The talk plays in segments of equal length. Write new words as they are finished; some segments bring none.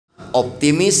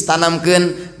optimis,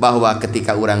 tanamkeun bahwa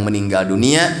ketika orang meninggal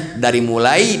dunia, dari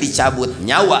mulai dicabut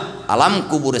nyawa, alam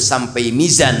kubur sampai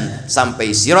mizan,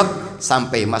 sampai sirot,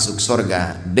 sampai masuk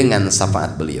surga dengan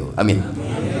syafaat beliau. Amin.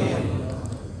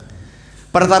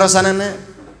 Pertarosanana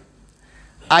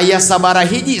aya sabaraha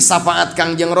hiji syafaat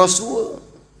Kangjeng Rasul.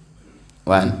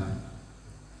 Wan.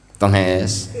 Tong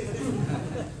hes.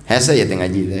 Hese ya teh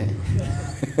ngaji teh.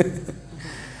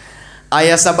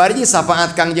 Aya sabarji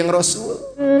syafaat Kangjeng Rasul.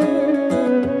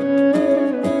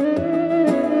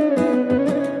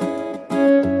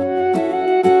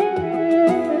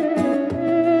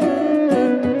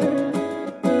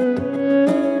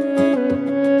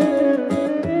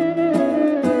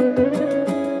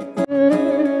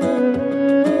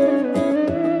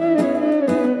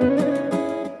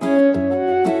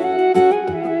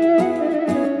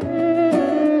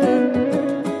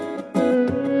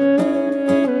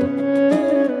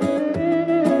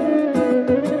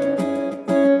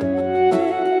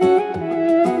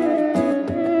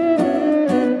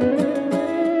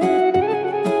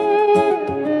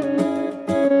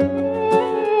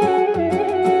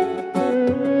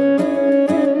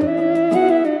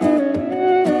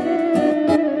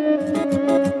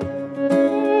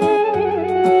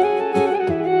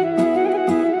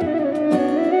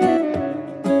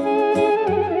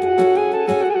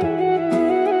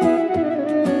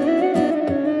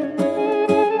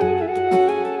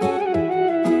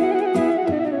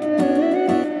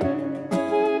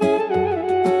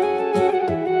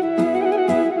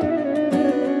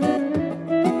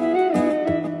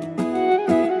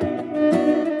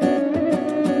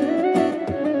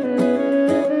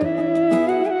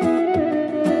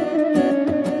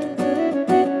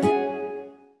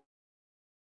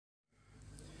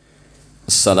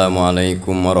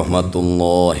 Assalamualaikum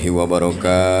warahmatullahi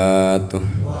wabarakatuh.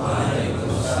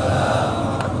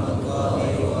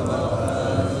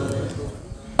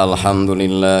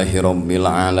 Alhamdulillahi rabbil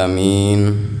alamin.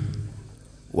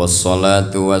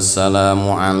 Wassalatu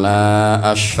wassalamu ala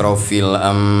ashrafil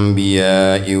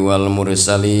anbiya'i wal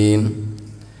mursalin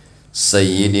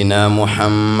Sayyidina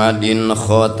Muhammadin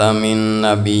khatamin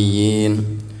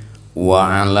nabiyyin wa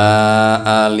ala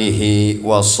alihi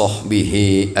wa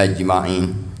sahbihi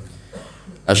ajma'in.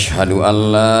 Ashhadu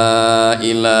an la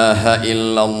ilaha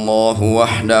illallah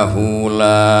wahdahu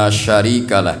la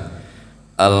syarikalah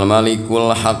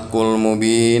al-malikul haqqul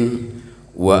mubin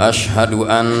wa ashhadu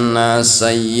anna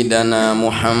sayyidana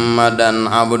Muhammadan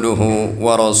abduhu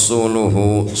wa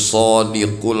rasuluhu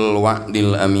shadiqul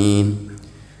wa'dil amin.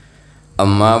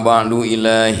 Amma ba'du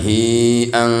ilahi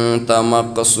anta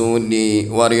maqsudi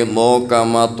wa ridhaka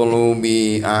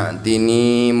matlubi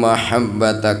a'tini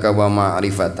mahabbataka wa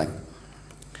ma'rifatak.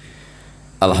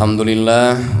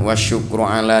 Alhamdulillah wa syukru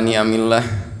ala ni'amillah.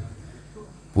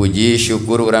 Puji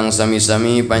syukur urang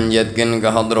sami-sami panjatkeun ka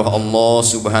hadrah Allah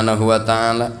Subhanahu wa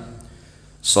taala.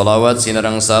 Salawat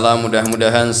sinareng salam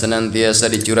mudah-mudahan senantiasa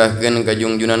dicurahkeun ka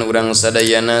junjunan urang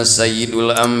sadayana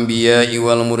Sayyidul Anbiya'i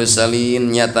wal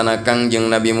Mursalin nyatana Kangjeng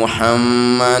Nabi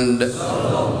Muhammad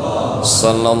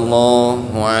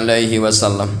sallallahu alaihi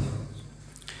wasallam.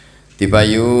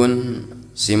 Tipayun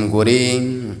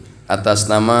simkuring atas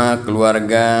nama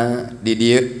keluarga di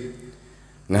dieu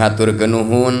ngahaturkeun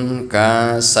nuhun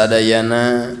ka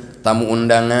sadayana tamu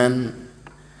undangan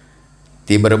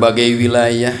ti berbagai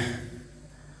wilayah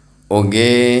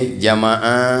oge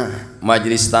jamaah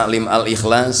Majelis Taklim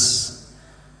Al-Ikhlash,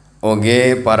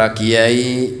 oge para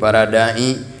kiai, para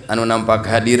dai anu nampak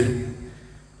hadir.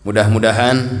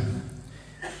 Mudah-mudahan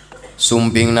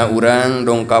sumpingna urang,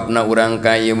 dongkapna urang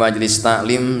ka ieu majelis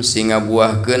taklim sehingga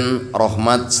buahkeun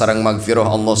rahmat sareng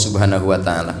magfirah Allah Subhanahu wa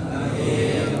taala.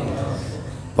 Amin.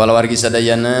 Palawargi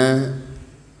sadayana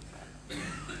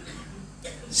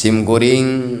simkuring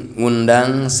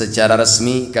ngundang secara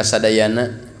resmi ka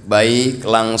sadayana baik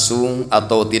langsung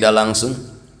atau tidak langsung,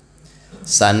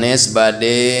 sanes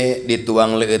bade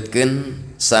dituang leutkeun,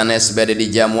 sanes bade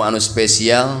dijamu anu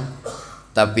spesial,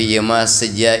 tapi ieu mah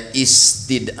seja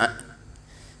istid'a,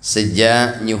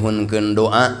 seja nyuhunkeun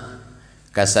doa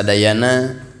ka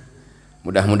sadayana.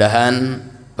 Mudah-mudahan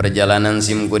perjalanan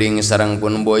simkuring sareng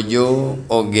pun bojo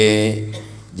oge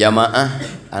jamaah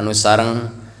anu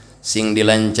sareng sing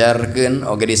dilancarkeun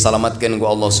oge disalamatkeun ku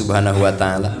Allah Subhanahu wa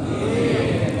taala.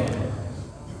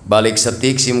 Balik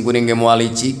setik simkuring ge moal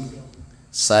licik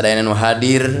sadayana nu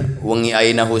hadir wengi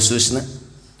ayeuna khususna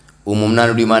umumna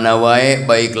di mana wae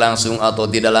baik langsung atau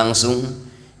tidak langsung,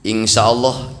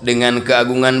 insyaallah dengan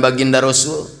keagungan baginda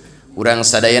Rasul urang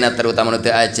sadayana terutama nu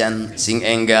teu acan sing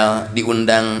enggal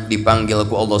diundang dipanggil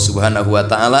ku Allah Subhanahu wa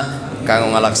taala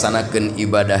kanggo ngalaksanakeun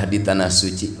ibadah di tanah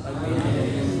suci.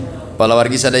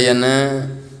 Palawargi sadayana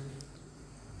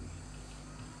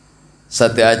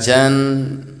sate acan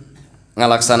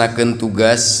ngalaksanakeun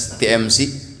tugas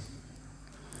TMC.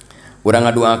 Urang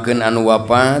ngaduakeun anu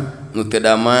wafat nu teu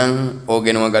damang oge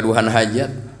nu ngagaduhan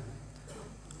hajat.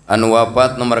 Anu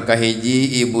wafat nomor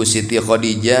kahiji Ibu Siti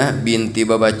Khadijah binti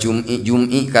Baba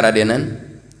Jum'i Karadenan.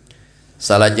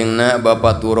 Salajengna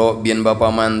Bapak Turo bin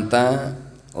Bapak Manta,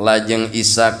 lajeng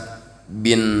Ishak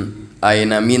bin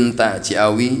Aina Minta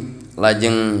Ciawi,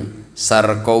 lajeng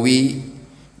Sarkowi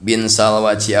bin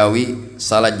Salwa Ciawi,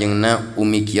 salajengna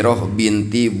Umi Kiroh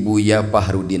binti Buya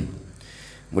Pahrudin.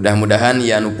 Mudah-mudahan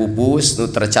ya anu pupus nu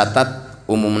tercatat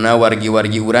umumna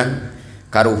wargi-wargi urang,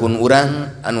 karuhun urang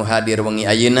anu hadir wengi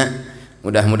ayeuna,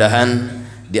 mudah-mudahan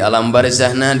di alam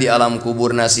barzahna, di alam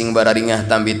kuburna sing bararingah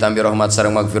tambi-tambi rahmat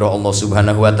sareng magfirah Allah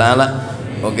Subhanahu wa taala.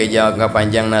 Oke, jangka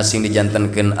panjang sing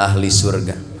dijantenkeun ahli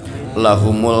surga.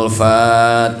 Lahumul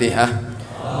Fatihah.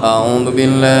 A'udzu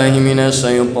billahi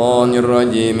minasyaitonir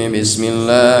rajim.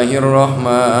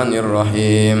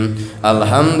 Bismillahirrahmanirrahim.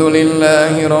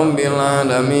 Alhamdulillahi rabbil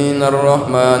alamin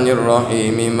arrahmanir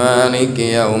rahim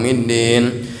maliki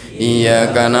yaumiddin.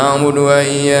 Iyyaka na'budu wa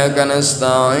iyyaka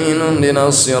nasta'in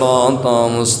ihdinas siratal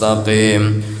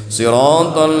mustaqim.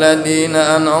 Siratal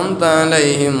ladzina an'amta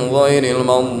 'alaihim ghairil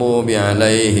maghdubi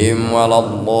 'alaihim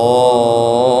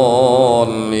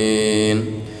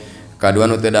waladdallin. Kadua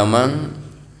nu teu damang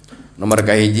nomor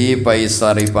kahiji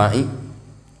Faisal Rifai,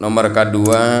 nomor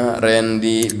kedua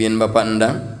Randy bin Bapak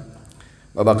Endang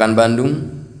Babakan Bandung,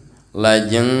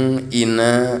 lajeng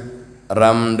Ina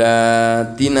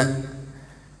Ramdatina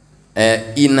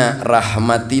Ina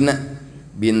Rahmatina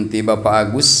binti Bapak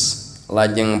Agus,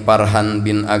 lajeng Farhan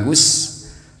bin Agus,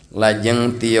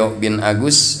 lajeng Tio bin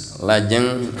Agus,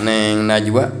 lajeng Neng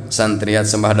Najwa santriat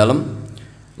Sembah Dalem,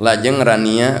 lajeng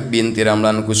Rania binti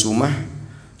Ramlan Kusumah,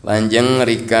 lajeng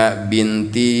Rika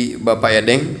binti Bapak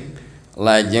Edeng,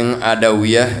 lajeng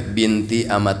Adawiyah binti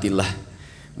Amatillah.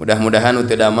 Mudah-mudahan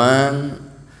uteu damang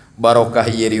barokah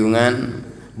ieu riungan,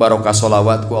 barokah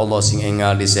sholawat ku Allah sing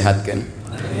enggal disehatkeun.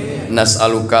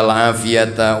 Nas'alukal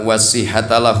afiyata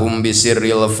wassihhata lahum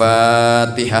bisirril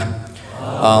Fatihah.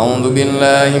 A'udzu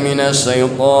billahi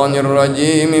minasyaitonir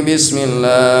rajim.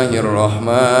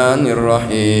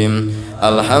 Bismillahirrahmanirrahim.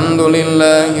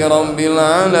 Alhamdulillahi rabbil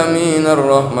alamin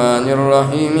arrahmanir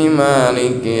rahim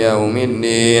maliki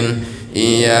yaumiddin.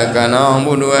 Iyyaka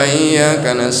na'budu wa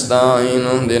iyyaka nasta'in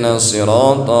ihdinas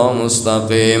siratal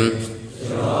mustaqim.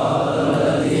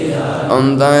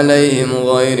 Anta 'alaihim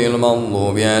ghairil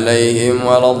maghdubi 'alaihim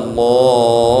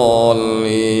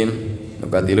waladdallin.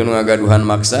 Nukatilu nu ngagaduhan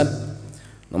maksad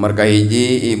nomor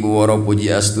kahiji Ibu Woro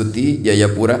Puji Astuti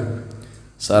Jayapura,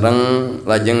 sareng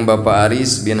lajeng Bapak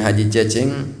Aris bin Haji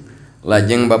Ceceng,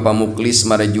 lajeng Bapak Muklis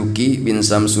Marjuki bin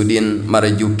Samsudin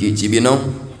Marjuki Cibinong,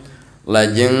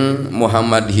 lajeng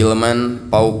Muhammad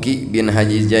Hilman Pauki bin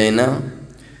Haji Jainal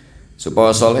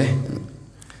Supawa Soleh,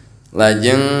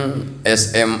 lajeng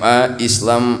SMA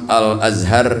Islam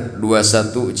Al-Azhar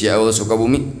 21 Ciaul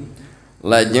Sukabumi,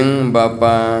 lajeng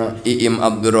Bapak Iim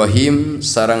Abdurrahim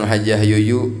sareng Hajah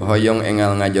Yuyu hoyong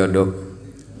enggal ngajodoh.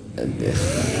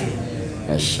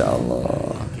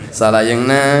 Masyaallah.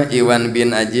 Salajengna Iwan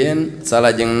bin Ajen,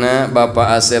 salajengna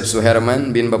Bapak Asep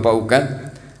Suherman bin Bapak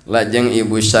Ukad, lajeng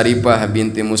Ibu Syarifah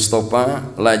binti Mustafa,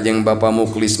 lajeng Bapak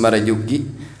Muklis Marjuki,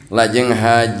 lajeng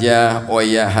Hajah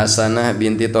Oya Hasanah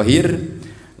binti Tohir,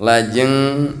 lajeng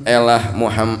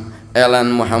Elan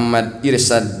Muhammad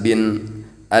Irsad bin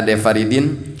Ade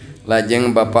Faridin,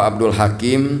 lajeng Bapak Abdul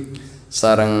Hakim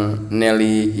sareng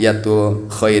Nelly Yatul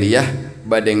Khairiyah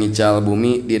bade ngical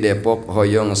bumi di Depok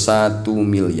hoyong 1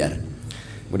 miliar.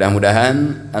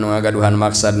 Mudah-mudahan anu ngagaduhan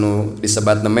maksad nu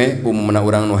disebat neme umumna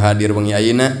urang nu hadir wengi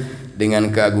ayeuna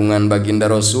dengan keagungan baginda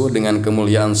Rasul, dengan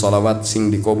kemuliaan salawat sing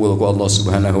dikabul ku Allah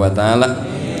Subhanahu wa taala.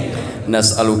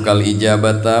 Nas'alukal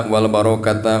ijabata wal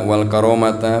barokata wal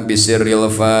karomata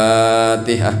bisirril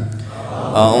Fatihah.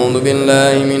 A'udzu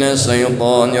billahi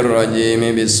minasyaitonir rajim.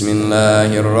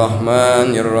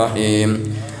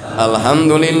 Bismillahirrahmanirrahim.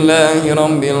 Alhamdulillahi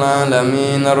rabbil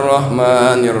alamin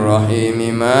arrahmanir rahim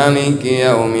maliki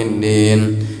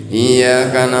yaumiddin.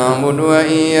 Iyyaka na'budu wa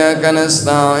iyyaka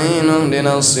nasta'in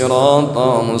ihdinas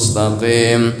siratal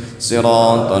mustaqim.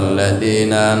 Siratal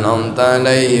ladzina an'amta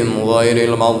 'alaihim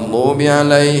ghairil maghdubi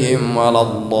 'alaihim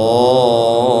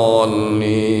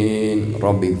waladdallin.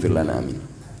 Rabbighfir lana amin.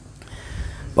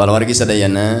 Palawargi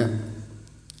sadayana,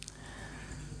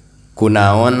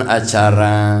 kunaon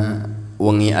acara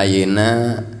wengi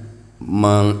ayeuna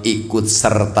mengikut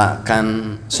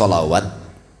sertakan sholawat,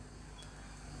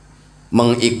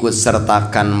 mengikut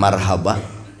sertakan marhabah,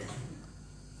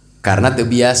 karena teu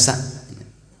biasa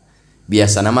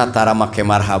biasa nama tara make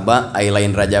marhaba ai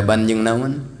lain rajaban jeung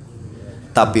naon,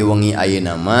 tapi wengi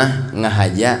ayeuna mah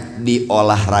ngahaja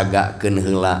diolahragakeun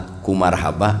heula ku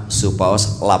marhaba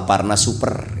supaos laparna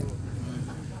super.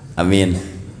 Amin.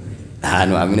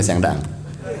 Anu amin sayang daang.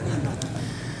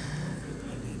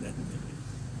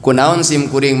 Kunaon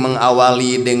simkuring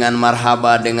mengawali dengan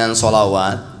marhaba dengan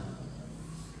sholawat?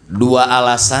 Dua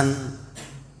alasan.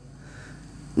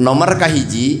 Nomor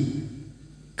kahiji,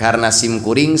 karena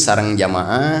simkuring sareng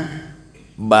jamaah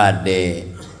bade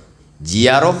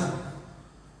ziarah,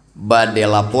 bade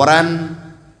laporan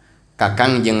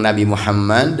kakang jeung Nabi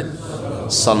Muhammad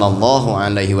sallallahu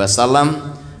alaihi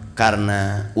wasallam,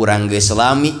 karena urang geus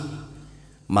lami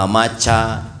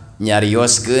mamaca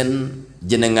nyarioskeun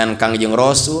jenengan Kangjeng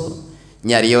Rasul,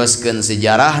 nyarioskeun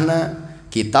sejarahna,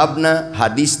 kitabna,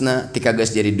 hadisna, tika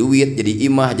geus jadi duit, jadi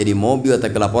imah, jadi mobil,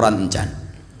 tapi laporan encan.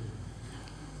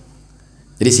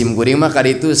 Jadi simkuring mah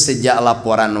kaditu sejak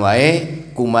laporan wae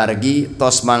kumargi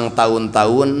tos mang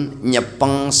tahun-tahun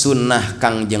nyepeng sunnah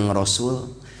Kangjeng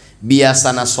Rasul.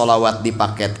 Biasana sholawat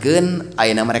dipaketkeun,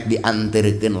 ayeuna merek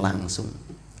dianterkeun langsung.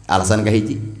 Alasan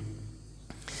kahiji.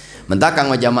 Mentak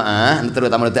kanggo jamaah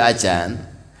terutama teu acan,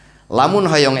 lamun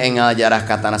hoyong engal jarah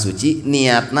ka tanah suci,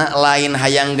 niatna lain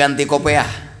hayang ganti kopiah.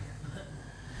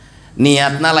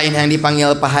 Niatna lain hayang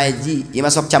dipanggil Pak Haji. Ieu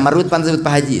masuk camarut pan disebut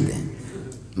Pak Haji teh.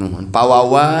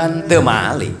 Pawawan teu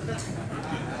mali.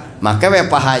 Maka we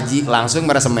Pak Haji langsung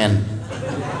meresemen.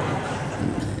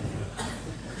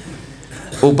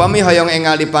 Upami hoyong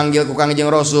engal dipanggil ku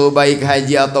Kangjeng Rasul baik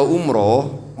haji atau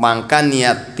umroh, mangka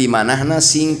niat ti manahna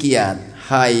singkiat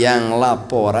hayang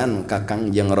laporan ka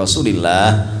Kangjeng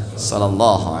Rasulillah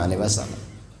sallallahu alaihi wasallam.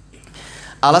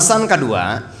 Alasan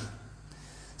kedua,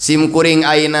 simkuring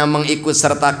ayeuna mengikut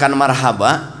sertakan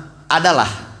marhaba adalah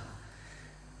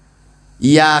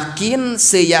yakin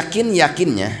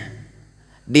seyakin-yakinnya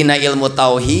dina ilmu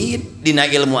tauhid, dina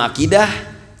ilmu akidah,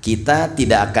 kita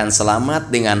tidak akan selamat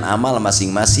dengan amal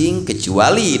masing-masing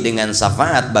kecuali dengan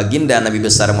syafaat baginda Nabi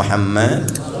besar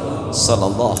Muhammad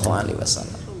sallallahu alaihi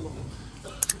wasallam.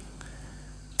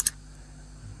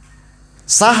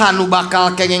 Saha nu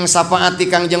bakal kenging syafaat di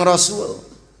Kangjeng Rasul?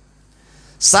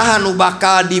 Saha nu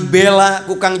bakal dibela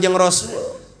ku Kangjeng Rasul?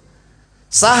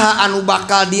 Saha anu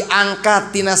bakal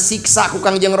diangkat tina siksa ku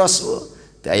Kangjeng Rasul?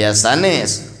 Teu aya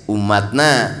sanes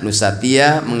umatna nu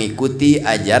satia mengikuti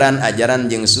ajaran-ajaran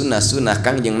jeung sunnah-sunnah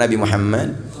Kangjeng Nabi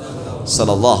Muhammad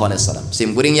sallallahu alaihi wasallam.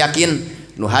 Simkuring yakin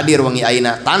nu hadir wengi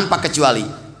ayeuna tanpa kecuali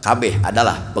kabeh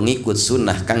adalah pengikut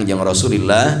sunnah Kangjeng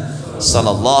Rasulullah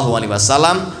sallallahu alaihi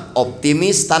wasallam.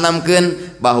 Optimis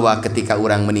tanamkeun bahwa ketika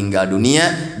orang meninggal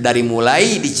dunia, dari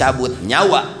mulai dicabut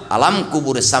nyawa, alam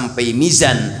kubur sampai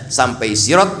mizan, sampai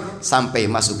sirat,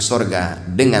 sampai masuk surga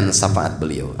dengan syafaat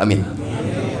beliau. Amin.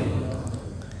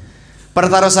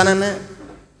 Pertarosanana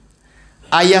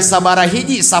aya sabaraha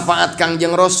hiji syafaat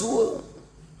Kangjeng Rasul?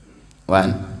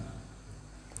 Wan.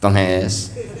 Tong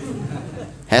hes.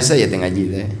 Hese ya teh ngaji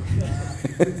teh.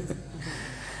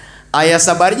 Aya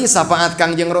sabaraha syafaat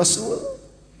Kangjeng Rasul?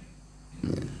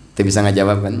 Teu bisa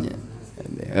ngajawabannya.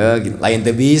 Gitu. Lain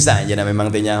teu bisa aja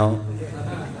memang teu nyaho.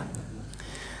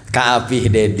 Ka Apih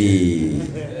Dedi,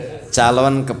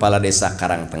 calon kepala desa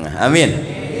Karangtengah. Amin.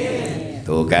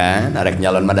 Tuh kan, arek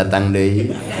nyalon mah datang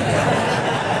deui.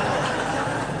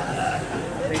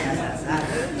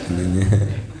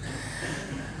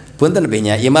 Punten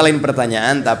benya, ieu mah lain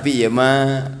pertanyaan tapi ieu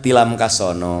mah tilam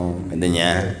kasono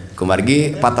intinya.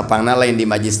 Kumargi patepangna lain di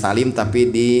majlis talim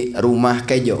tapi di rumah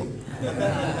kejo.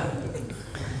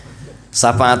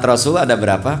 Syafaat Rasul ada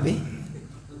berapa, Pi?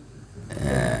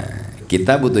 Nah,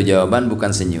 kita butuh jawaban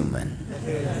bukan senyuman.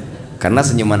 Karena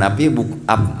senyuman api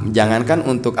jangankan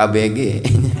untuk ABG,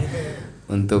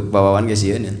 untuk bawawan geus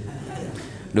sieun.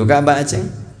 Duka ba Aceng?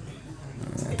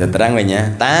 Terang we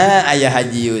nya. Ta aya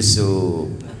Haji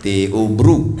Yusuf ti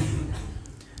Ubruk.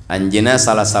 Anjeunna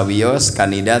salah sawios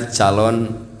kandidat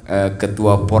calon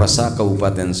ketua Porsa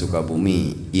Kabupaten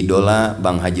Sukabumi, idola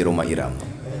Bang Haji Roma Irama.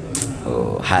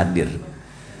 Oh, hadir.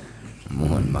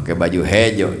 Mohon pakai baju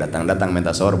hejo, datang-datang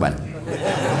minta sorban.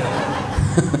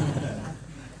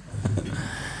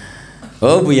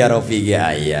 Oh, Buya Rofi ge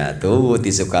aya tuh di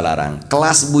Sukalarang.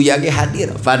 Kelas Buya ge hadir,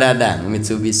 Padadang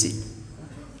Mitsubishi.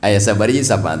 Aya sabari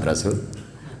syafaat Rasul.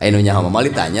 Aya nu nyaho mah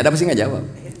ditanya da pasti ngajawab.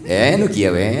 Nu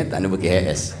kieu we, anu beuki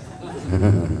HS.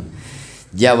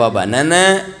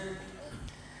 Jawabanana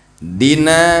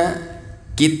dina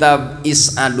kitab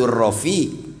Is'adur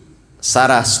Rafi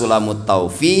Sarah Sulamut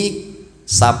Taufik,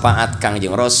 syafaat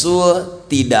Kangjeng Rasul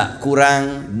tidak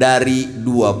kurang dari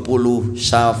 20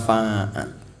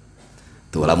 syafaat.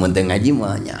 Tuh lamun teu ngaji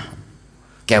mah nya.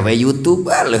 kewe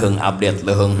YouTube leuheung update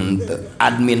leuheung henteu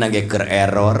admin ge keur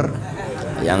error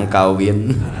yang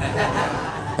kawin.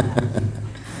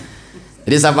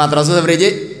 Jadi sahabat Rasul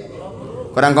sabriji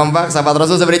kurang kompak. Sahabat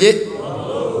Rasul sabriji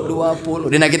 20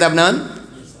 dina kitab naon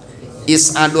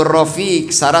Is'adur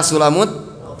Rafiq Sarah Sulamut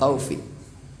Taufik.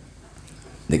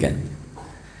 Dekan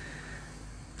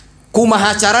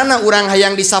kumaha carana urang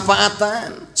hayang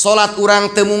disafaatan, salat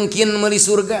urang teu mungkin meuli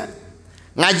surga,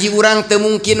 ngaji urang teu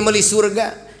mungkin meuli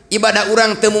surga, ibadah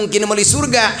urang teu mungkin meuli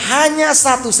surga. Hanya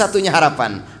satu-satunya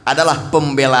harapan adalah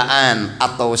pembelaan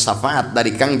atau syafaat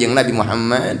dari Kangjeng Nabi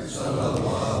Muhammad.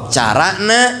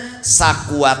 Carana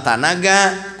sakuat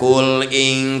tanaga kul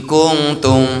in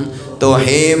kuntum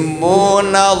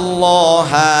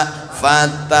tuhibbunallaha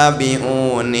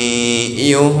fattabi'uni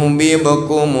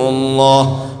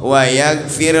yuhibbukumullah wa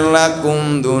yaghfir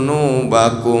lakum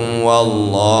dunubakum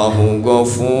wallahu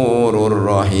ghafurur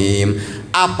rahim.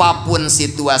 Apapun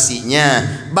situasinya,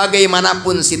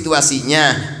 bagaimanapun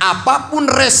situasinya, apapun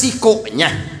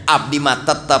resikonya, abdi mah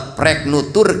tetep rek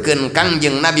nuturkeun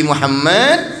Kangjeng Nabi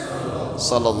Muhammad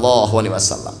sallallahu alaihi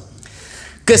wasallam.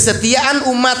 Kesetiaan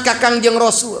umat ka Kangjeng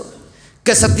Rasul,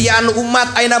 kesetiaan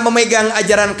umat aina memegang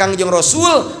ajaran Kangjeng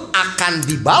Rasul akan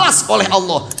dibalas oleh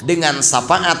Allah dengan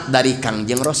syafaat dari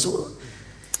Kangjeng Rasul.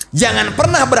 Jangan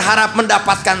pernah berharap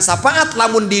mendapatkan syafaat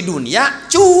lamun di dunia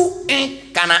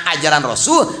karena ajaran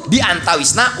Rasul di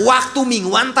antawisna waktu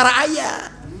mingguan tara aya.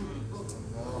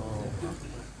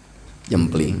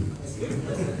 Jempling.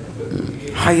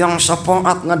 Hayang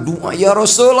syafaat ngadua ya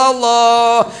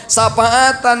Rasulullah,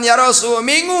 syafaatan ya Rasul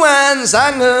mingguan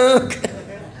sangeuk.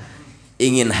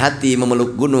 Ingin hati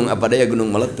memeluk gunung apa daya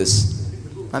gunung meletus?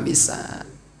 Nggak bisa.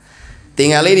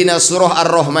 Tingali dina surah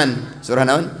Ar-Rahman, surah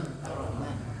naon?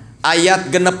 Ayat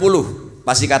 60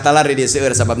 pasti kata lari di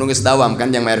seueur sabab nunggu dawam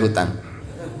kan yang mayar hutang.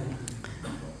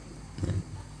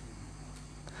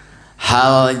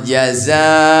 Hal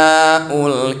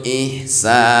jazaul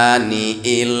ihsani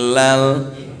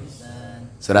illal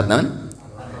surat naon?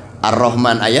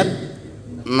 Ar-Rahman ayat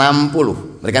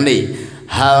 60. Berikan deui.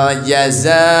 Hal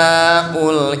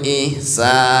jazaul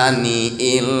ihsani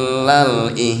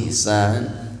illal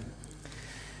ihsan.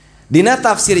 Dina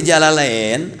tafsir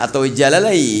Jalalain atau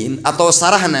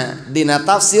sarahna dina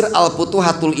tafsir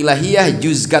Al-Futuhatul Ilahiyah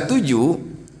juz ke-7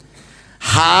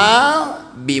 hal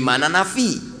bimana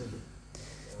nafi.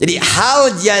 Jadi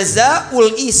hal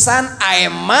jazaul ihsan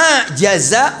aema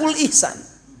jazaul ihsan.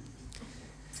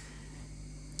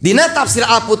 Dina tafsir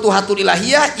Al-Futuhatul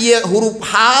Ilahiyah ieu huruf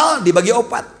hal dibagi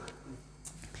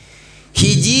 4.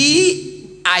 Hiji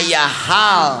aya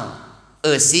hal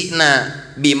eusina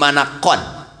bimana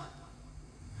qad.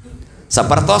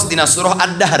 Sapertos dina surah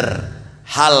Ad-Dahr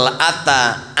hal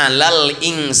ata alal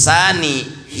insani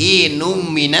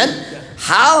hinum minad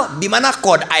hal bimana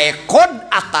qad ay qad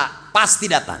ata pasti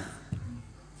datang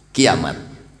kiamat.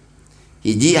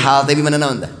 Hiji hal teh bimana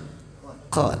naon tah?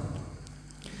 Qad.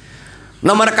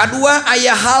 Nomor kedua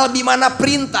aya hal bimana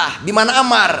perintah, bimana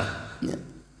amar.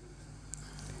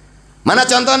 Mana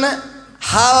contohnya?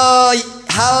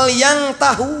 Hal yang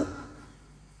tahu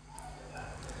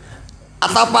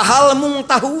atau pahal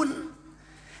muntahun.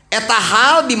 Eta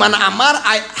hal di mana amar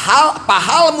hal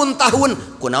pahal muntahun.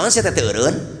 Kunaon sia teh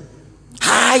eureun?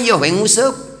 Hayo we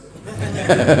nguseup.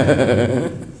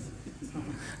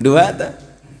 Dua teh.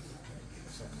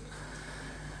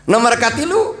 Nomor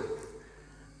katilu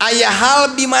aya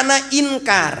hal di mana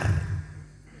inkar.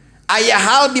 Aya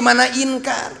hal di mana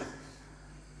inkar.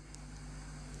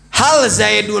 Hal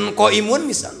Zaidun qaimun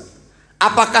misalnya.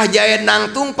 Apakah Zaid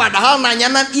nangtung padahal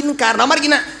nanyanan inkar. Nomor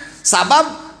gina sabab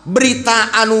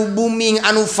berita anu booming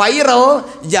anu viral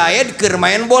Zaid keur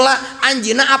main bola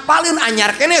anjeunna apalin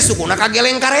anyar keneh sukuna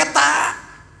kageleng kareta.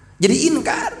 Jadi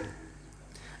inkar.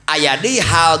 Aya deui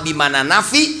hal di mana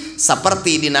nafi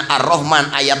seperti dina Ar-Rahman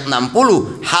ayat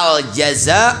 60 hal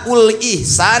jazaul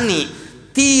ihsani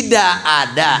tidak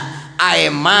ada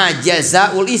aema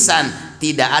jazaul ihsan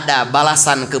tidak ada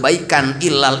balasan kebaikan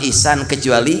illal ihsan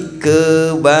kecuali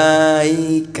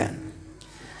kebaikan.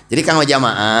 Jadi kanggo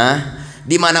jamaah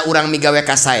di mana orang migawe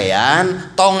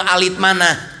kasayan tong alit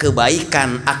mana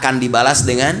kebaikan akan dibalas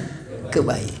dengan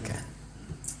kebaikan.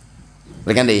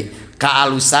 Berikan deh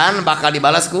kealusan bakal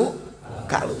dibalas ku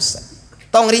kealusan.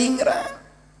 Tong ringra.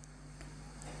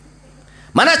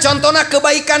 Mana contohnya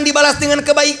kebaikan dibalas dengan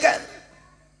kebaikan?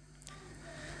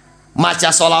 Maca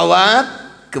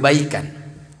sholawat kebaikan,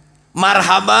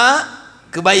 marhaba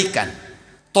kebaikan,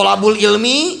 tolabul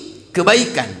ilmi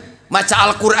kebaikan,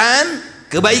 maca Al-Quran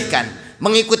kebaikan,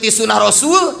 mengikuti sunnah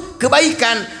Rasul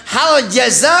kebaikan. Hal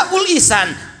jazaul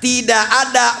ihsan tidak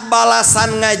ada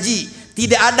balasan ngaji,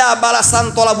 tidak ada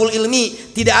balasan tolabul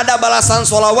ilmi, tidak ada balasan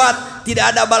sholawat,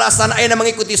 tidak ada balasan ayeuna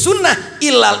mengikuti sunnah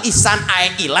illal ihsan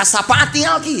ila sapaat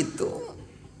tinggal gitu.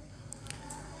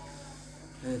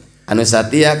 Anu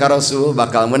satia ka Rasul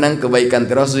bakal menang kebaikan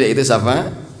ti Rasul yaitu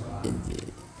sapa?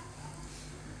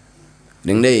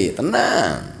 Deng deui,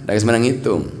 tenang, da geus menang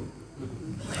hitung.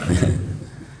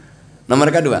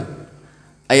 Nomor kedua,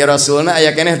 aya Rasulna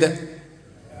aya keneh teu?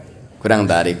 Kurang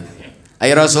tarik.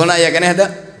 Aya Rasulna aya keneh teu?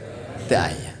 Teu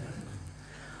aya.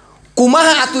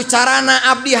 Kumaha atuh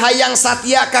carana abdi hayang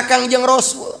satia ka Kangjeng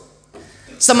Rasul?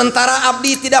 Sementara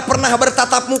abdi tidak pernah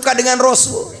bertatap muka dengan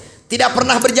Rasul, tidak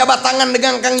pernah berjabat tangan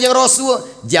dengan Kangjeng Rasul.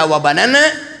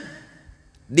 Jawabanana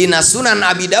dina Sunan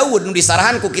Abi Dawud nu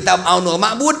disarahan ku kitab Aunul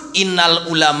Ma'bud,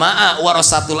 innal ulamaa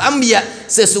warasatul anbiya,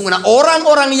 sesungguhnya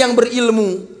orang-orang yang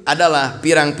berilmu adalah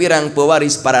pirang-pirang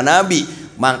pewaris para nabi,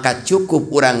 maka cukup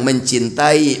orang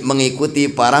mencintai mengikuti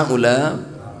para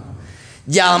ulama.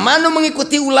 Jalma nu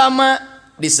mengikuti ulama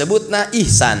disebutna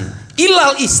ihsan,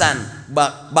 ilal ihsan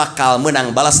bakal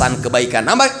menang balasan kebaikan.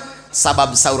 Nambah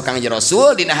sabab saur Kangjeng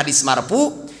Rasul dina hadis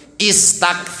marfu,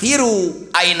 istakfiru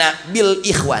aina bil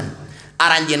ikhwan,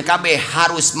 aranjeun kabeh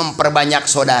harus memperbanyak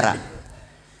saudara.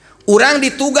 Urang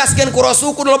ditugaskeun ku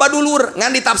Rasul kudu loba dulur,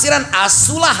 ngan ditafsiran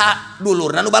as-sulaha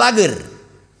dulurna nu balager.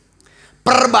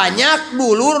 Perbanyak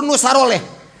dulur nu saroleh,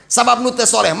 sabab nu teu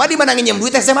soleh mah di mana nginjem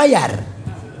duit teh bayar.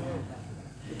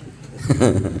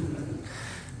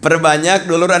 Perbanyak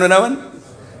dulur anu naon?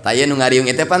 Taya nu ngariung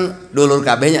teh pan dulur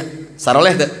kabehnya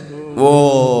saroleh teu?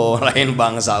 Wow, lain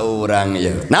bangsa urang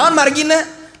ya. Naon margina?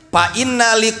 Fa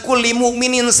inna likulli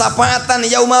mu'minin safa'atan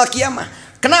yaumal qiyamah.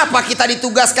 Kenapa kita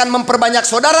ditugaskan memperbanyak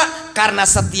saudara? Karena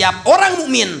setiap orang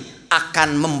mukmin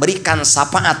akan memberikan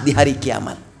syafaat di hari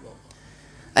kiamat.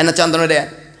 Ayeuna contohna deh.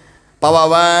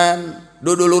 Pawawan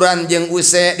duduluran jeung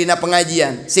use dina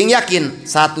pengajian, sing yakin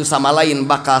satu sama lain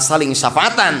bakal saling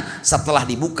syafaatan setelah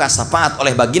dibuka syafaat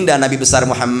oleh baginda Nabi besar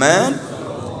Muhammad.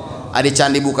 Adi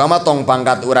can dibuka mah tong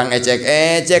pangkat urang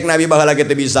ecek-ecek, Nabi baheula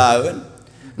teu bisaeun.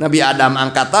 Nabi Adam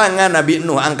angkat tangan, Nabi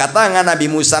Nuh angkat tangan, Nabi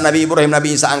Musa, Nabi Ibrahim,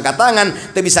 Nabi Isa angkat tangan,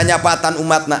 teu bisa nyapatan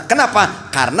umatna.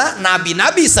 Kenapa? Karena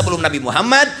nabi-nabi sebelum Nabi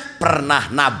Muhammad pernah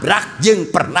nabrak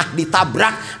jeung pernah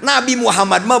ditabrak. Nabi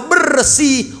Muhammad mah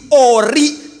bersih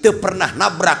ori, teu pernah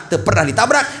nabrak, teu pernah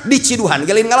ditabrak, diciduhan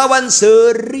gelin ngalawan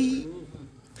seuri.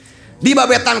 Di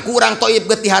babetan kurang toib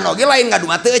getihan oge lain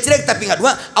ngadua teu ecrek tapi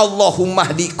ngadua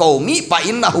Allahumma hdi qaumi fa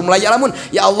innahum la ya'lamun.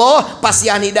 Ya Allah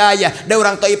pasihan hidayah da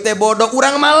urang toib teh bodoh,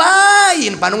 urang mah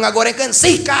lain panu ngagorengkeun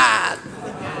sikat.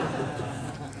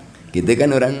 Kitu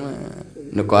kan urang mah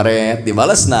nu koret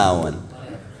dibales naon?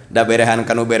 Da berehan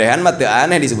kanu berehan mah teu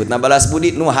aneh disebutna balas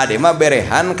budi, nu hade mah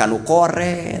berehan kanu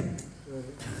koret.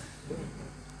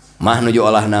 Mah nuju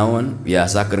olah naon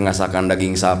biasa keur ngasakan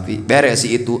daging sapi beres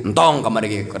si itu entong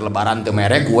kamari keur lebaran teu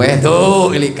mere kue tuh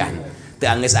ilikan teu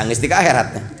anggeus-anggeus di akhirat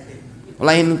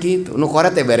lain kitu nu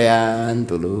koret teh berean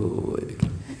tuluy.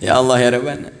 Ya Allah ya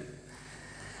Rabbana,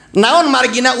 naon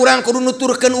margina urang kudu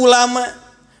nuturkeun ulama,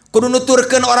 kudu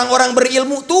nuturkeun orang-orang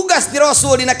berilmu. Tugas di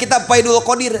Rasul dina kitab Faidul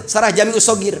Qadir sarah Jami'us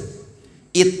Shogir,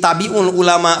 ittabi'ul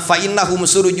ulama fa innahum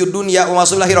surujud dunya wa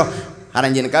masulahirah.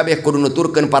 Haranjeun kabeh kudu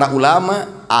nuturkeun para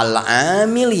ulama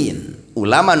al-amilin,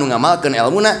 ulama nu ngamalkeun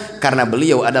ilmuna karena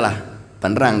beliau adalah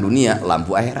penerang dunia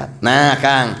lampu akhirat. Nah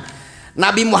Kang,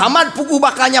 Nabi Muhammad puguh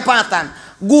bakal nyapatan,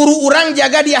 guru urang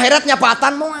jaga di akhirat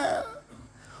nyapatan moal,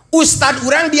 ustad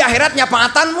urang di akhirat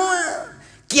nyapatan moal,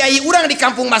 kiai urang di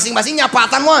kampung masing-masing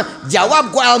nyapatan moal.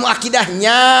 Jawab ku ilmu akidah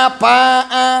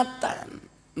nyapatan.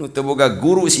 Nu teu boga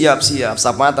guru siap-siap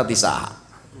sapata ti saha.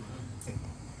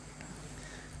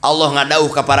 Allah ngadauh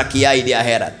ka para kiai di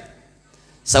akhirat.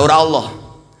 Saur Allah,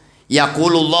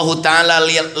 yaqulullahu ta'ala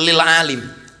lil alim,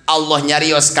 Allah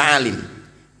nyarios ka alim,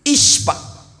 ispa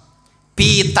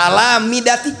pi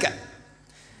talamidatika.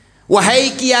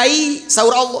 Wahai kiai,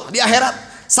 saur Allah di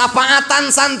akhirat,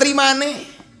 sapaatan santri maneh.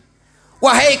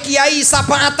 Wahai kiai,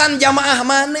 sapaatan jamaah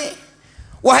maneh.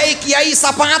 Wahai kiai,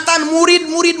 sapaatan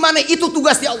murid-murid maneh. Itu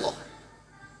tugas di Allah.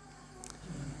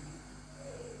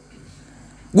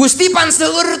 Gusti pan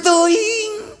seueur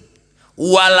teuing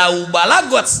walau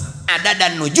balagot ada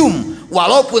dan nujum,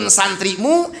 walaupun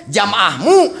santrimu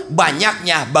jamaahmu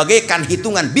banyaknya bagaikan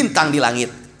hitungan bintang di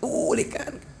langit.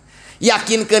 Kan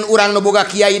yakinkeun urang nu boga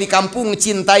kiai di kampung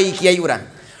cintai kiai urang,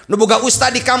 nu boga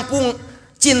ustad di kampung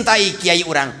cintai kiai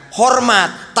urang,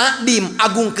 hormat takdim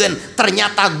agungkeun.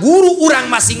 Ternyata guru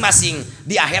urang masing-masing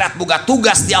di akhirat boga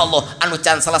tugas di Allah anu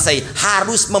can selesai,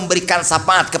 harus memberikan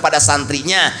syafaat kepada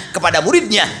santrinya, kepada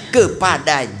muridnya,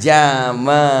 kepada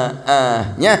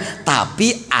jamaahnya,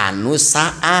 tapi anu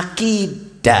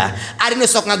saakid. dah ari nu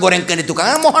sok ngagorengkeun di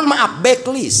tukang mohon maaf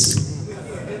backlist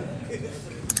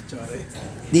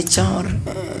dicoret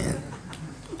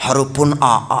harupun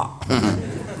aa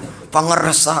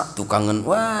pangerasa tukangan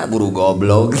wah guru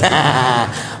goblok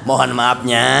mohon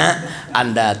maafnya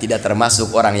Anda tidak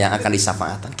termasuk orang yang akan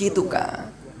disafaatan gitu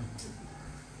kan.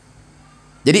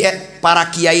 Jadi para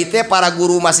kiai teh para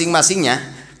guru masing-masingnya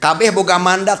kabeh boga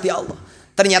mandat ya Allah.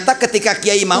 Ternyata ketika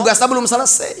kiai mau tugasnya belum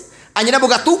selesai anjeunna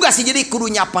boga tugas sih jadi kudu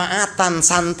nyapaatan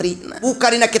santri. Buka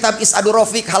dina kitab Isadur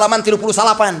Rafiq halaman 38.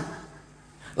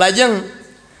 Lajeng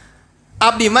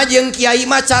abdi mah jeung kiai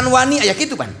mah can wani aya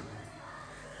kitu pan.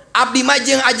 Abdi mah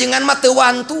jeung ajengan mah teu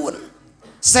wantun.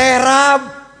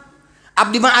 Serab.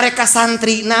 Abdi mah arek ka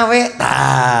santri nawe.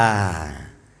 Tah.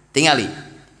 Tingali.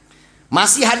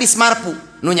 Masih hadis marfu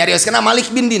nu nyarioskeun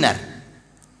Malik bin Dinar.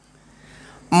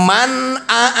 Man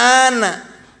aana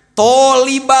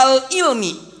tolibal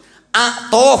ilmi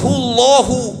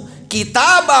atohullahu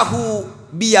kitabahu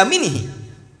biyaminihi.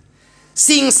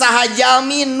 Sing saha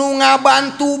jalmi nu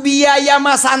ngabantu biaya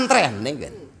masantren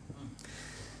negen.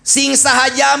 Sing saha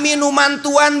jalmi nu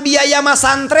mantuan biaya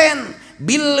masantren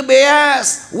bil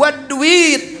beas wad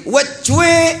duit wad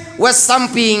cuwe was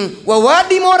samping wa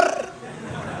wadimor.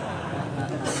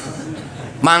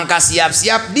 Mangka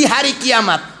siap-siap di hari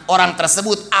kiamat orang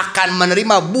tersebut akan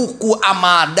menerima buku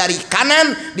amal dari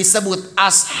kanan disebut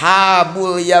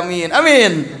ashabul yamin.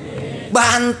 Amin.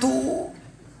 Bantu.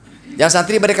 Yang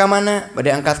santri bade ka mana? Bade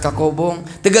angkat ka kobong.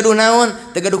 Teu gaduh naon?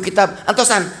 Teu gaduh kitab.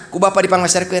 Antosan ku bapa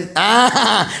dipanglasarkeun.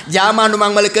 Zaman nu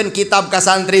mangbalikeun kitab ka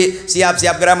santri,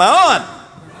 siap-siap geura maot.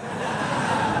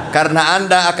 Karena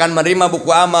Anda akan menerima buku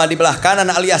amal di belah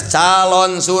kanan alias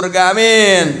calon surga.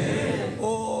 Amin.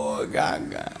 Oh,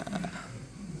 gagal.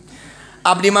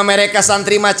 Abdi mah mereka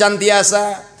santri macan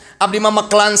tiasa. Abdi mah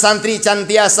meklan santri can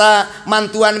tiasa,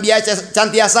 mantuan biasa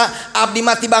can tiasa. Abdi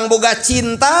mah tibang boga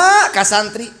cinta ka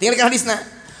santri. Tinggal hadisna.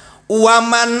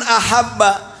 Waman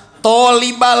ahabba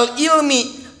tolibal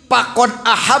ilmi pakod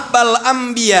ahabbal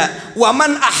ambiya.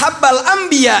 Waman ahabbal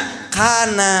ambiya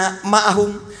kana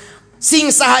ma'ahum. Sing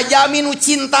sahaja minu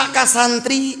cinta ka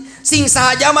santri, sing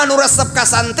sahaja manu resep ka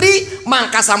santri,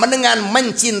 mangka sama dengan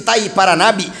mencintai para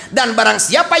nabi. Dan barang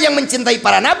siapa yang mencintai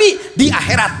para nabi di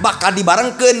akhirat bakal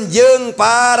dibarengkeun jeung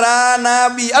para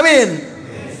nabi. Amin.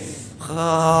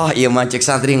 Oh, ieu mah cek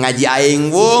santri ngaji aing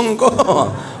wung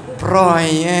kok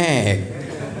proyek.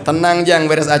 Tenang jang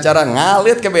beres acara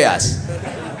ngalit ke beas.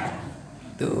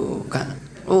 Tuh kan.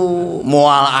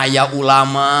 Moal aya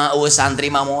ulama,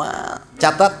 santri mah moal.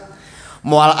 Catat.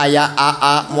 Moal aya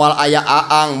AA, moal aya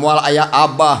Aang, moal aya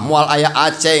Abah, moal aya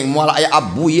Aceng, moal aya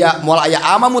Abuya, moal aya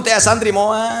Ama mun teh santri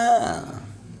moal.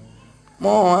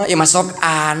 Moal ieu mah sok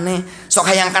aneh, sok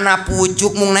hayang kana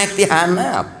pucuk mung naik ti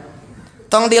handap.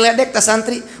 Tong diledek teh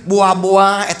santri,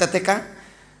 buah-buah eta teh Kang.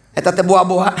 Eta teh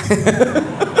buah-buah.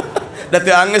 Da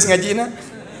teu anggeus ngajina.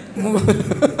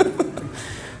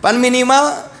 Pan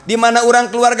minimal di mana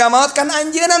orang keluarga maut kan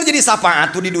anjeunna jadi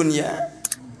sapaat di dunia.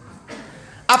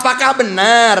 Apakah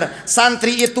benar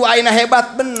santri itu aina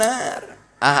hebat? Benar.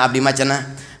 Abdi mah cenah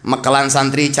mekelan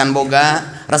santri can boga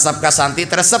resep ka santri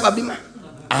teresep abdi mah.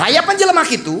 Aya pan jelema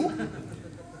kitu.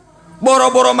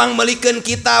 Boro-boro mang meulikeun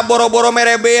kita, boro-boro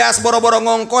mere beas, boro-boro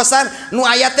ngongkosan, nu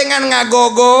aya teh ngan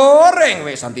ngagogoreng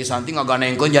we santi-santi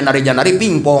ngaganengkeun janari-janari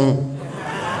pingpong.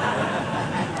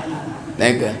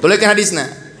 Nega, tulikeun hadisna.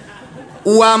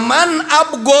 Waman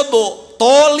abgodo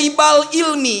tolibal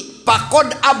ilmi pakod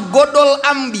abgodol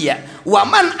ambiya.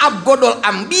 Waman abgodol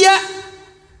ambiya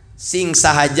sing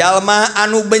saha jalma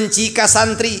anu benci ka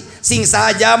santri, sing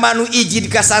saha jalma anu ijid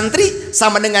ka santri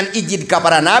sama dengan ijid ka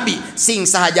para nabi. Sing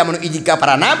saha jalma anu ijid ka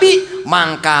para nabi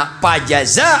mangka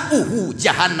pajazauhu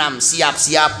jahannam,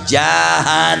 siap-siap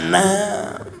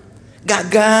jahannam.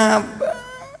 Gagap.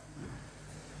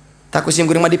 Tak kusim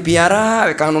kuring mah dipiara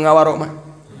we kang nu ngawaro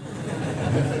mah.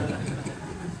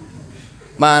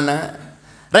 Mana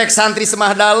rek santri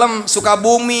Sembah Dalem,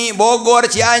 Sukabumi, Bogor,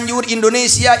 Cianjur,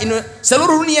 Indonesia,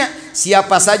 seluruh dunia,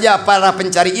 siapa saja para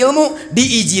pencari ilmu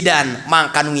diijidan,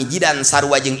 mangka nu ngijidan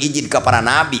sarua jeung ijid ka para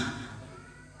nabi.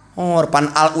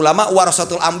 Pan al ulama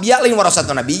warasatul anbiya lain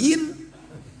warasatul nabiyyin.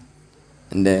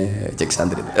 Ende cek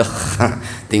santri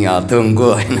tinggal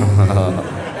tunggu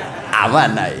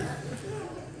aman ai.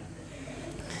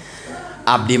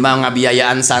 Abdi mah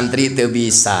ngabiayaan santri teu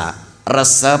bisa,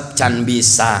 resep can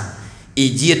bisa,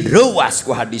 ijid ruas ku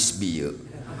hadis bieu.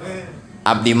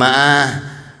 Abdi mah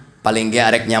paling ge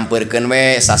arek nyampeurkeun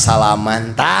we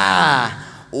sasalaman tah.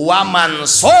 Waman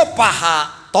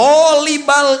sopaha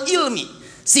tolibal ilmi,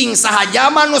 sing sahaja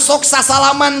mah nu sok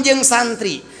sasalaman jeung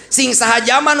santri, sing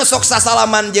sahaja mah nu sok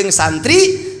sasalaman jeung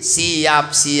santri,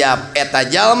 siap-siap eta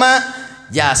jalma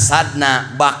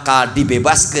jasadna bakal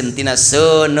dibebaskeun tina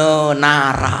seuneu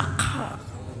neraka.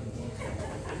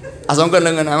 Asongkeun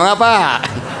dengan nama apa?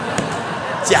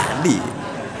 Jadi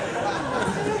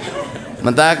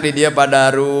mentak di dia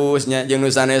padarusnya jeung nu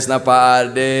sanesna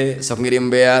Pak Ade sok ngirim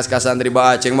beas ka santri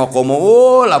Baceng mau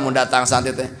komo lamun datang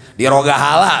santri teh diroga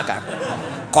hala kan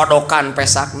kodokan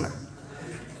pesakna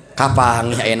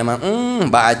kapang ya ayeuna mah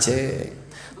Baceng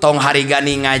tong hari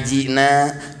ganing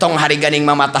ngajina tong hari ganing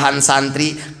mamatahan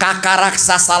santri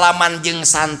kakaraksa salaman jeung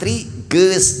santri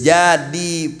geus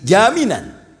jadi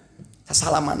jaminan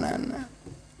sasalamanana.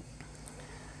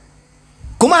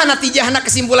 Kumaha natijahna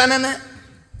kesimpulanana?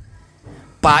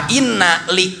 Fa inna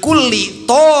likulli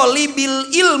tolibil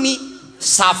ilmi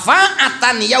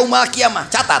syafa'atan yaumal kiamah.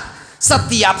 Catat,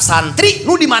 setiap santri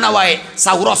nu di mana wae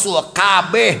saur Rasul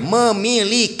kabeh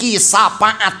memiliki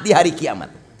syafaat di hari kiamat.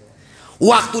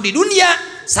 Waktu di dunia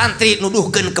santri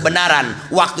nuduhkeun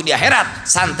kebenaran, waktu di akhirat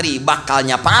santri bakal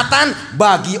nyafaatan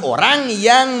bagi orang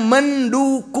yang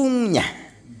mendukungnya.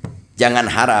 Jangan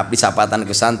harap disapatan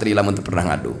ke santri lamun teu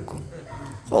pernah ngadukung.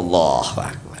 Allahu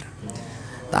akbar.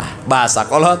 Tah bahasa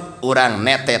kolot urang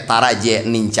nete taraje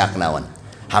nincak naon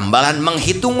hambalan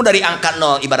menghitung dari angka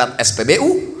 0 ibarat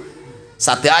SPBU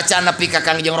sateu acan nepi ka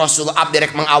Kangjeng Rasul abdi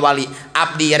rek mengawali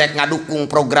abdi rek ngadukung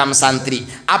program santri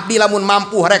abdi lamun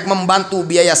mampu rek membantu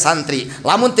biaya santri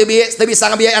lamun teu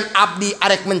bisa ngabiayaan abdi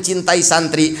arek mencintai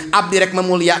santri abdi rek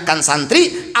memuliakan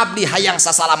santri abdi hayang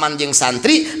sasalaman jeung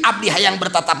santri abdi hayang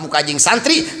bertatap muka jeung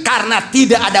santri karena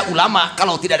tidak ada ulama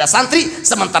kalau tidak ada santri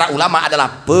sementara ulama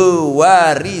adalah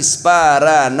pewaris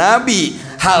para nabi.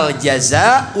 Hal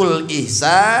jazaul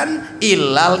ihsan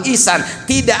illal ihsan,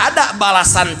 tidak ada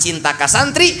balasan cinta ka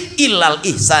santri illal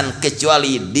ihsan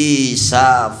kecuali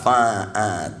disyafaatan.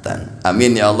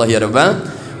 Amin ya Allah ya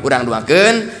Rabbal. Urang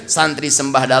doakeun santri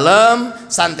Sembah Dalem,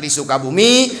 santri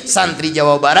Sukabumi, santri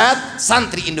Jawa Barat,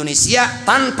 santri Indonesia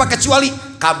tanpa kecuali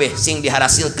kabeh sing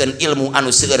dihasilkeun ilmu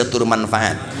anu seueur tur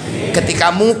manfaat.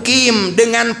 Ketika mukim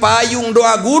dengan payung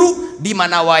doa guru di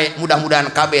mana wae mudah-mudahan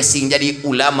kabeh sing jadi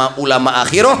ulama-ulama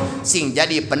akhirah sing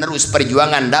jadi penerus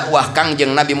perjuangan dakwah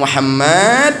Kangjeng Nabi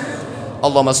Muhammad.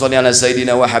 Allahumma sholli ala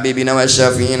sayyidina wa habibina wa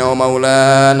syafi'ina wa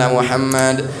maulana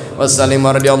Muhammad wa sallim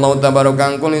radhiyallahu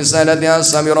tabaraka kulli sadati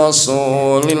ashabi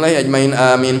rasulillahi ajmain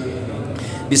amin.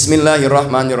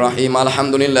 Bismillahirrahmanirrahim.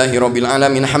 Alhamdulillahirabbil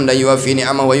alamin hamdan yuwafi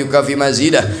ni'amahu wa yukafi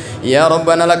mazidah. Ya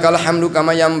Rabbana lakal hamdu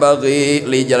kama yanbaghi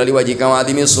li jalali wajhika wa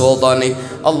azimi sultanik.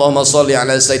 Allahumma sholli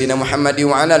ala sayyidina Muhammad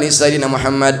wa ala ali sayyidina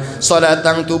Muhammad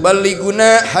salatan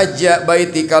tuballighuna hajja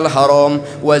baitikal haram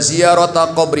wa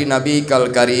ziyarata qabri nabikal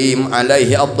karim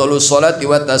alaihi afdhalus sholati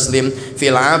wa taslim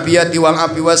fil afiyati wal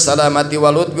afi was salamati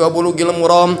wal lutfi wa bulughil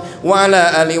muram wa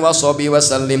ala ali wa sahbihi wa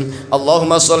sallim.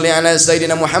 Allahumma sholli ala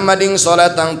sayyidina Muhammadin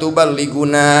salatan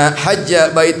tuballighuna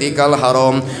hajja baitikal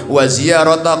haram wa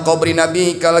ziyarata qabri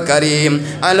nabikal karim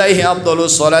alaihi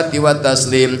afdhalus sholati wa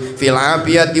taslim fil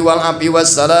afiyati wal afi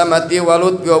was salamati wal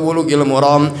lutfi wa bulughil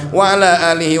muram wa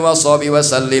ala alihi wa sahbihi wa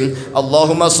sallim.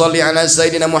 Allahumma sholli ala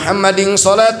sayyidina Muhammadin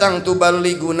salatan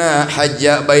tuballighuna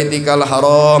hajja baitikal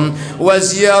haram wa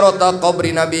ziyarata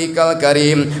qabri nabikal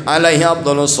karim alaihi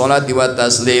afdhalus sholati wa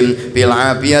taslim fil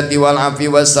afiyati wal afi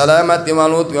was salamati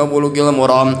wal lutfi wa bulughil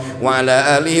muram wa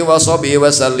ala alihi wa sahbihi wa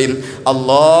sallim.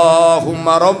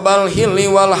 Allahumma rabbal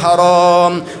hilli wal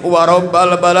haram wa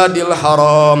rabbal baladil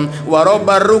haram wa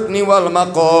rabbar rukni wal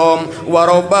maqam wa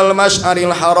rabbal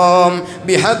masy'aril haram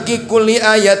bihaqqi kulli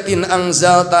ayatin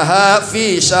anzaltaha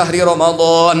fi syahri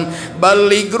Ramadan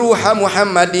balligh ruha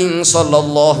Muhammadin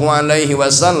sallallahu alaihi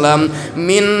wasallam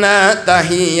minna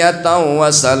tahiyatan wa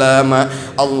salama.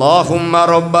 Allahumma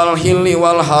rabbal hilli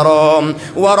wal haram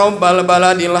wa rabbal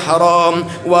baladil haram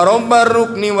wa rabbar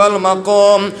rukni wal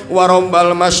maqam wa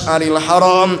rabbal masy'aril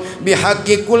haram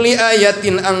bihaqqi kulli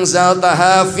ayatin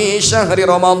anzaltaha fi syahri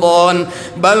Ramadan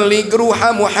balligh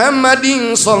ruha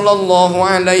Muhammadin sallallahu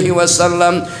alaihi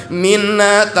wasallam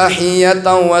minna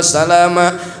tahiyatan wa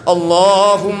salama.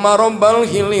 Allahumma rabbal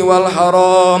hilli wal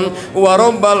haram wa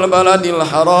rabbal baladil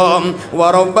haram wa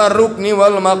rabbar rukni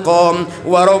wal maqam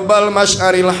wa rabbal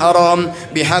masy'aril haram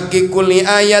bihaqqi kulli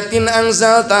ayatin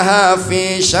anzaltaha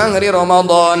fi syahri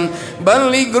Ramadan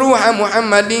balligh ruha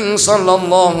Muhammadin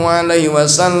sallallahu alaihi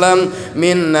wasallam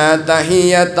minna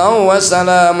tahiyatan wa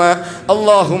salama.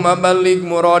 Allahumma balligh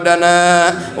muradana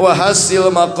wa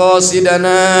hassil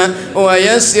maqasidana wa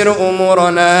yassir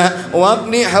umurana wa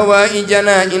qdi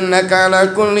hawaijana innaka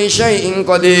ala kulli syai'in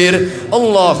qadir.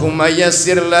 Allahumma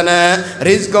yassir lana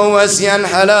rizqan wasi'an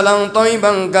halalan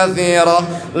thayyiban katsira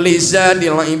li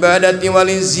zadil ibadati wal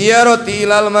ziyarati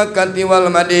ilal makkati wal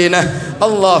madinah.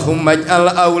 Allahumma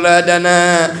ij'al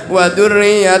auladana wa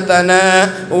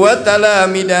dzurriyyatana wa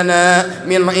talamidana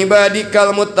min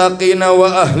ibadikal muttaqina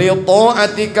wa ahli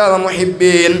ta'atikal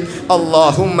muhibbin.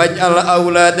 Allahumma ij'al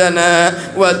auladana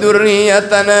wa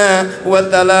dzurriyyatana wa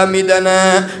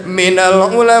talamidana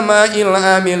minal ulama'il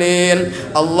amilin.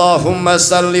 Allahumma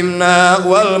sallimna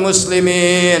wal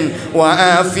muslimin wa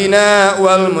afina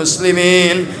wal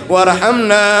muslimin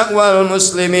warhamna wal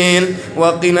muslimin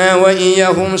wa qina wa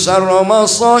iyyahum syarra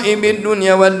masaibid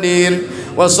dunya waddin.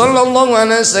 Wa sallallahu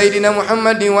ala sayyidina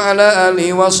Muhammadin wa ala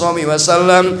alihi wa sahbihi wa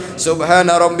sallam.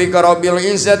 Subhana rabbika rabbil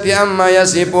izzati amma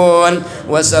yasifun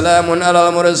wa salamun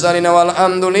alal mursalin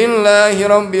walhamdulillahi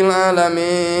rabbil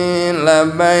alamin.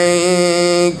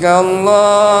 Labbaik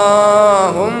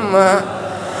Allahumma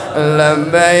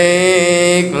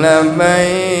labbaik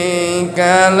labbaik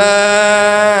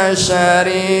la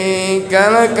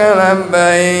syarika lak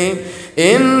labbaik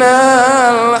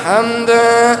innal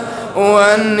hamda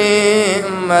wan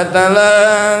ni'mata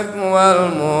lak wal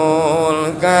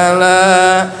mulka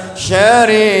la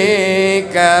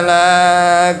syarika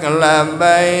lak.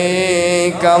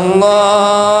 Labbaik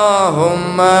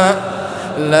Allahumma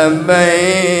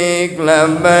labbaik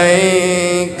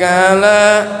labbaik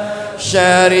la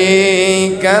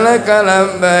syarika lak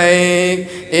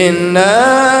labbaik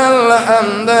innal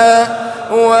hamda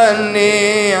wan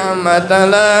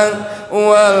ni'mata lak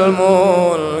wal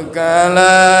mulka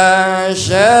la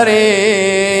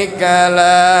syarika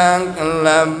lak.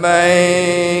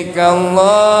 Labbaik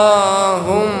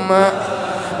Allahumma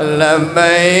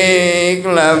labbaik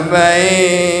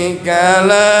labbaik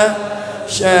la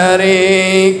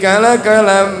syarika lak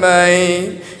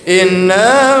labbaik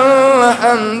innal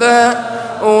hamda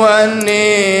wan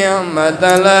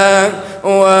ni'mata lak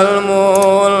wal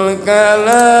mulka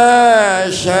la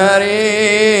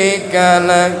syarika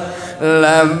lak.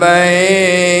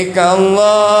 Labbaik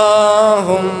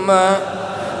Allahumma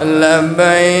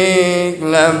labbaik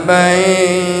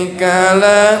labbaik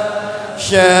la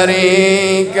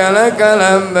syarika lak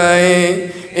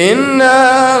labbaik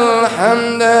innal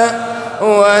hamda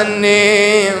wan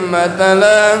ni'mata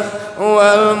lak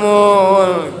wal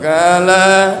mulka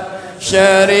la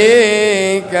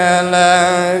syarika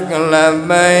lak.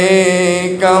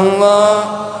 Labbaik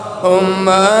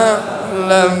Allahumma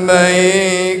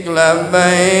labbaik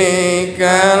labbaik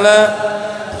la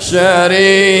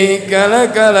syarika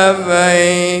lak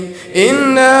labbaik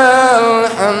innal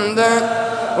hamda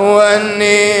wan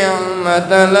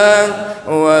ni'mata lak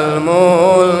wal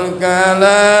mulka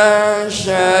la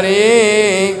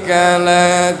syarika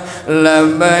lak.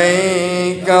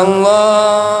 Labbaik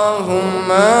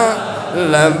Allahumma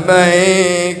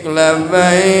labbaik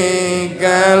labbaik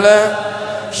la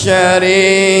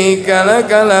syarika lak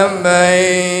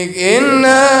labbaik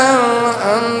innal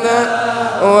hamda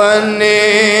wan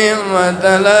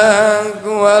ni'mata lak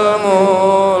wal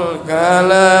mulka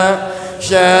la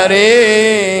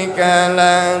syarika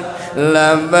lak.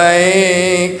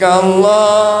 Labbaik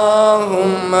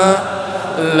Allahumma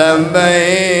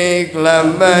labbaik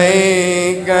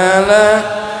labbaik la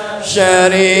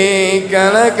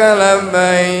syarika lak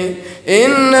labbaik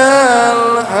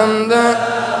innal hamda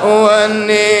wan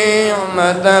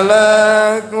ni'mata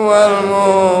lak wal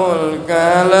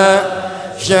mulka la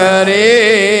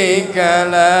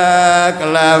syarika lak.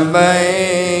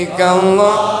 Labbaik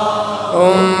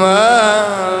Allahumma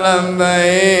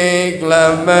labbaik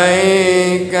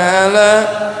labbaik la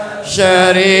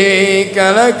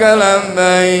syarika lak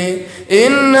labbaik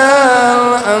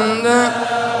innal hamda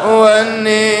wan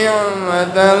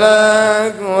ni'mata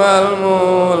lak wal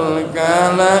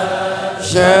mulka la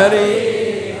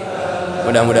syarika lak.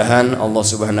 Mudah-mudahan Allah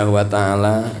Subhanahu wa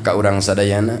taala ka urang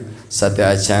sadayana sate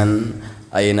acan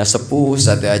ayeuna sepuh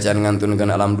sate acan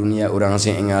ngantunkeun alam dunia urang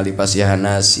sing ningali pasihan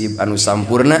nasib anu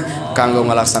sampurna kanggo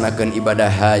ngalaksanakeun ibadah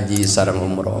haji sareng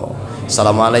umroh.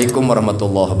 Assalamualaikum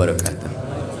warahmatullahi wabarakatuh.